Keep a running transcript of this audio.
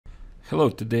Hello,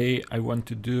 today I want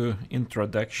to do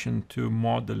introduction to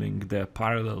modeling the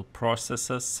parallel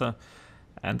processes,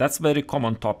 and that's a very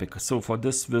common topic. So for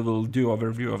this we will do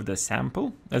overview of the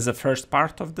sample as the first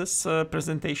part of this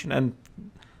presentation, and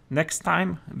next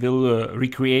time we'll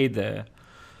recreate the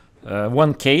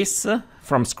one case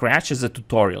from scratch as a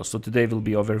tutorial. So today will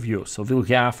be overview. So we'll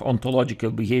have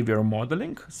ontological behavior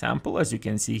modeling sample. As you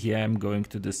can see here, I'm going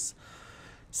to this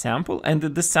sample, and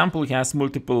this sample has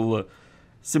multiple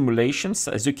simulations.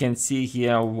 As you can see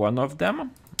here, one of them,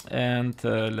 and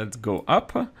let's go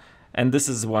up, and this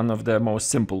is one of the most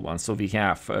simple ones. So we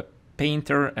have a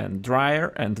painter and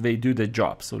dryer, and they do the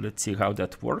job. So let's see how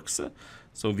that works.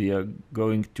 So we are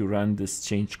going to run this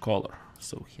change color.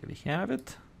 So here we have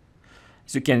it.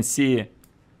 As you can see,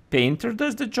 painter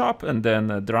does the job, and then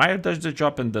dryer does the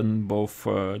job, and then both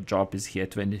job is here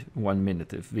 21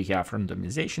 minutes. If we have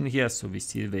randomization here, so we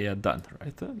see they are done,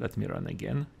 right? Let me run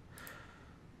again.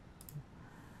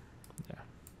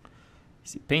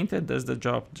 See, painter does the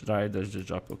job, dryer does the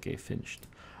job. Okay, finished.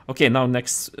 Okay, now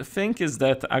next thing is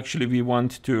that actually we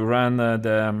want to run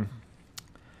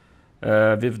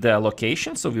with the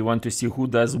allocation. So we want to see who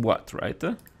does what, right?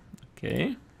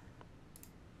 Okay.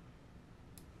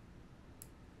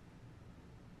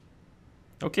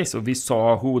 Okay, so we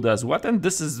saw who does what, and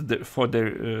this is for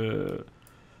the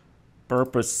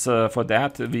purpose for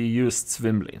that we used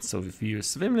swimlane. So if we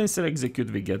use swimlane to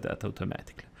execute, we get that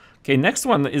automatically. Okay, next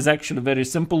one is actually a very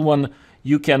simple one.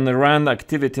 You can run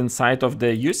activity inside of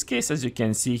the use case, as you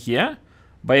can see here,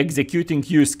 by executing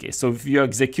use case. So if you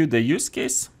execute the use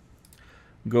case,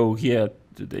 go here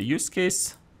to the use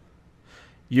case,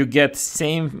 you get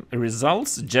same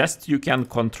results, just you can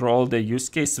control the use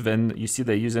case when you see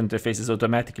the user interface is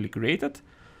automatically created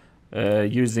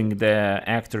using the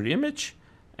actor image,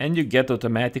 and you get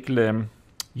automatically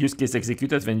use case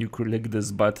executed when you click this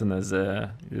button as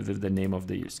with the name of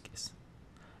the use case.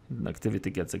 An activity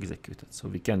gets executed, so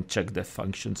we can check the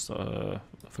functions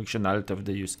functionality of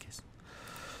the use case.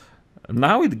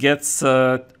 Now it gets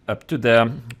up to the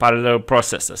parallel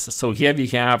processes. So here we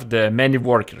have the many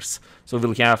workers. So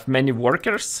we'll have many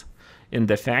workers in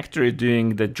the factory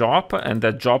doing the job, and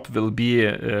that job will be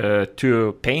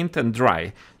to paint and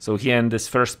dry. So here in this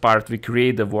first part we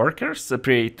create the workers,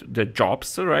 create the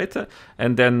jobs, right?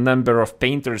 And then number of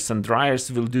painters and dryers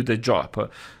will do the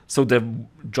job. So the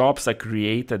jobs are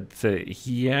created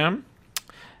here,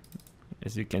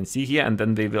 as you can see here, and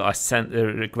then they will ascend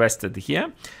requested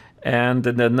here. And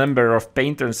the number of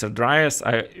painters and dryers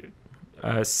are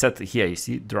set here. You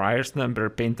see dryers number,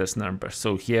 painters number.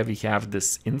 So here we have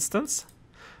this instance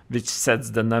which sets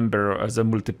the number as a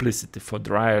multiplicity for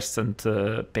dryers and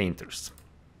painters.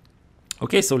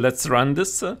 Okay, so let's run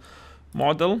this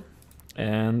model,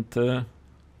 and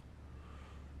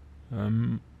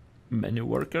many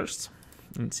workers,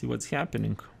 and see what's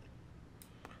happening.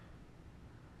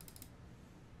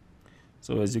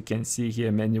 So as you can see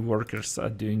here, many workers are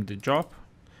doing the job.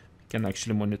 You can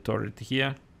actually monitor it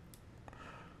here.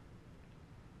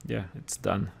 Yeah, it's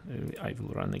done. I will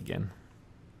run again.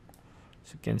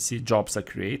 So you can see jobs are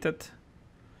created.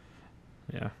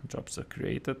 Yeah, jobs are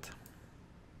created.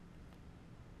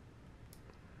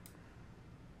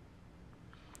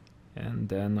 And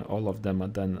then all of them are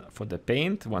done for the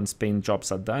paint. Once paint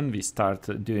jobs are done, we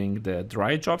start doing the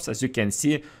dry jobs. As you can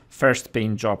see, first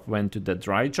paint job went to the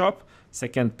dry job.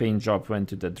 Second paint job went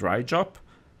to the dry job.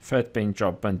 Third paint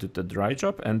job went to the dry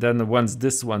job. And then once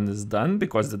this one is done,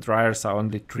 because the dryers are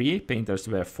only 3, painters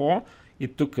were 4,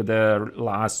 it took the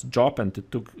last job, and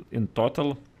it took in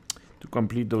total to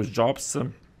complete those jobs,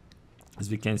 as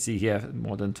we can see here,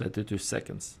 more than 22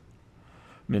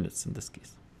 minutes in this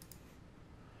case.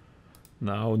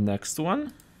 Now next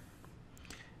one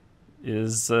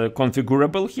is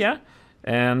configurable here.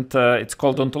 And it's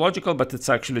called ontological, but it's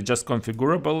actually just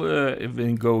configurable. If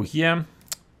we go here,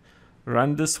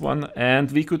 run this one,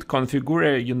 and we could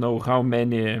configure, you know, how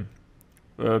many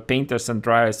painters and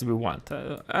dryers we want.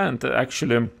 And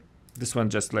actually, this one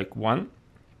just like one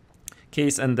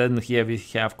case, and then here we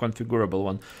have configurable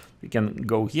one. We can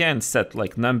go here and set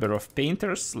like number of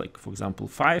painters, like for example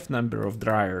 5, number of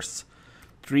dryers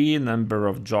 3, number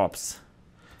of jobs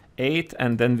 8,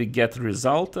 and then we get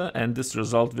result, and this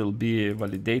result will be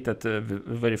validated,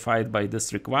 verified by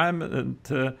this requirement.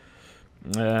 To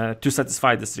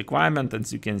satisfy this requirement,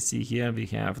 as you can see here, we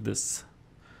have this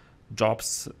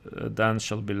jobs done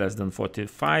shall be less than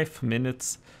 45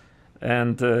 minutes,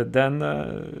 and then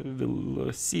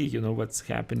we'll see, you know, what's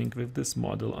happening with this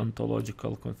model.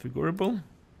 Ontological configurable,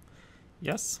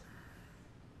 yes.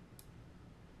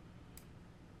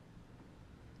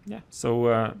 Yeah,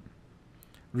 so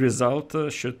result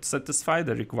should satisfy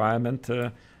the requirement.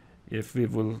 If we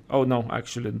will, oh no,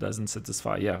 actually it doesn't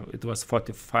satisfy. Yeah, it was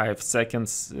 45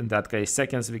 seconds. In that case,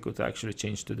 seconds, we could actually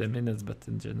change to the minutes, but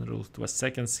in general it was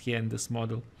seconds here in this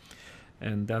model.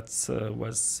 And that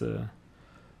was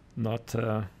not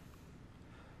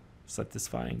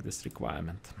satisfying this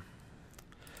requirement.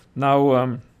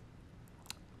 Now,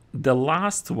 the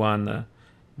last one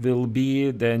will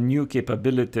be the new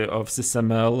capability of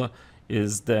SysML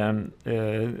is the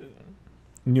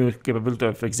new capability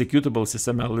of executable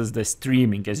SysML is the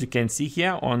streaming. As you can see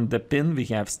here on the pin, we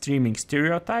have streaming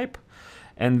stereotype.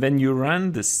 And when you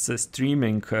run this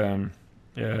streaming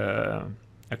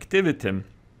activity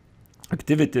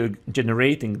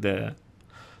generating the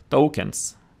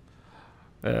tokens,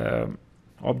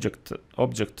 object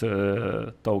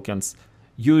tokens,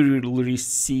 you will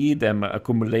see them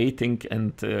accumulating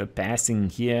and passing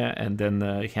here, and then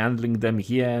handling them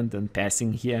here, and then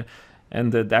passing here.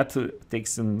 And that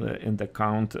takes in the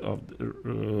account of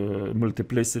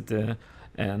multiplicity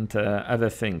and other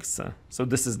things. So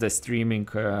this is the streaming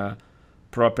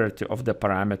property of the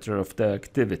parameter of the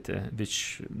activity,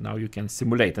 which now you can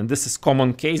simulate. And this is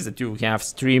common case that you have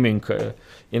streaming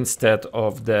instead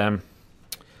of the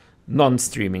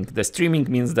non-streaming. The streaming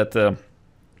means that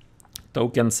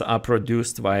tokens are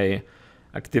produced while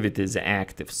activity is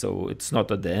active, so it's not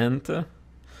at the end,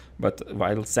 but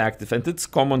while it's active. And it's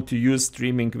common to use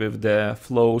streaming with the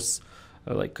flows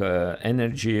like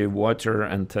energy, water,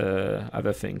 and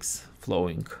other things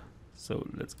flowing. So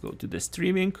let's go to the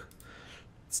streaming.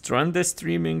 Let's run the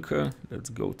streaming. Let's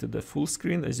go to the full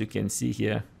screen. As you can see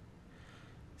here,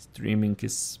 streaming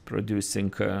is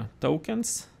producing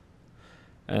tokens.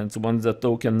 And once the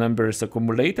token number is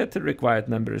accumulated, the required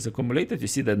number is accumulated. You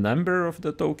see the number of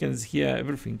the tokens here.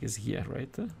 Everything is here,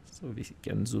 right? So we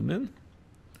can zoom in.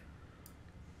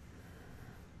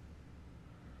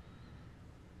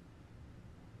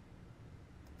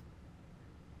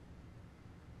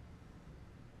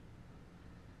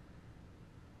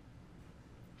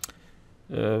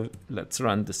 Let's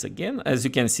run this again. As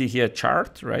you can see here,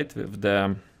 chart, right, with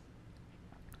the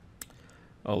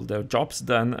all the jobs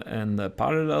done and the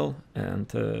parallel, and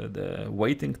the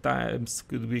waiting times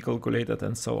could be calculated,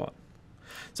 and so on.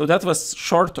 So that was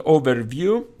short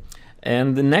overview,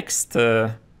 and the next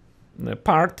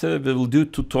part we will do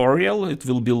tutorial. It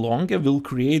will be longer. We'll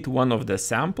create one of the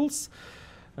samples.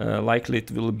 Likely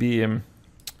it will be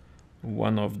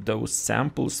one of those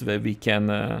samples where we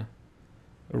can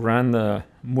run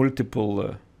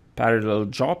multiple parallel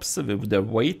jobs with the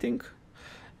waiting,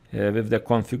 with the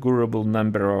configurable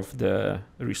number of the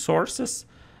resources.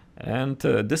 And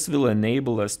this will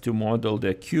enable us to model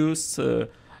the queues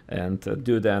and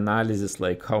do the analysis,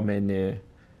 like how many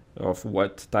of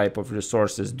what type of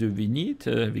resources do we need.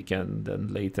 We can then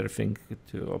later think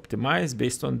to optimize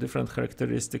based on different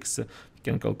characteristics. We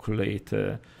can calculate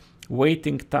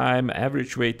waiting time,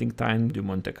 average waiting time, do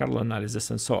Monte Carlo analysis,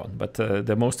 and so on. But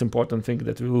the most important thing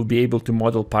that we will be able to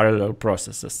model parallel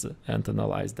processes and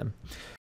analyze them.